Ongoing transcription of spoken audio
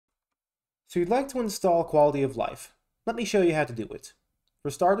So you'd like to install Quality of Life. Let me show you how to do it. For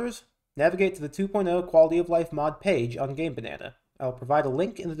starters, navigate to the 2.0 Quality of Life mod page on Game Banana. I'll provide a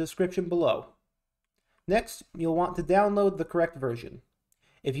link in the description below. Next, you'll want to download the correct version.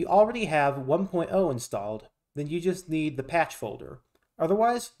 If you already have 1.0 installed, then you just need the patch folder.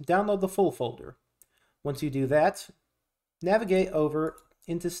 Otherwise, download the full folder. Once you do that, navigate over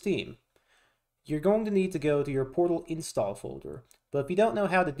into Steam. You're going to need to go to your Portal install folder, but if you don't know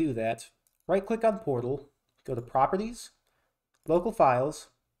how to do that, right-click on Portal, go to Properties, Local Files,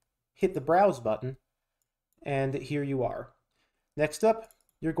 hit the Browse button, and here you are. Next up,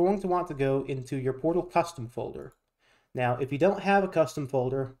 you're going to want to go into your Portal Custom folder. Now, if you don't have a custom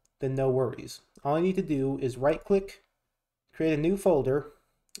folder, then no worries. All you need to do is right-click, create a new folder,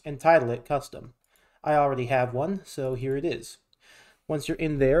 and title it Custom. I already have one, so here it is. Once you're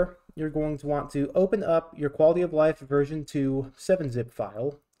in there, you're going to want to open up your Quality of Life version 2 7-zip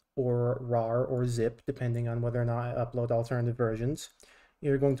file, or RAR or zip, depending on whether or not I upload alternative versions.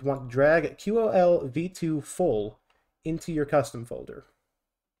 You're going to want to drag QoL V2 full into your custom folder.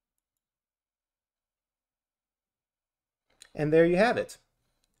 And there you have it.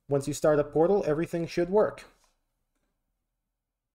 Once you start up Portal, everything should work.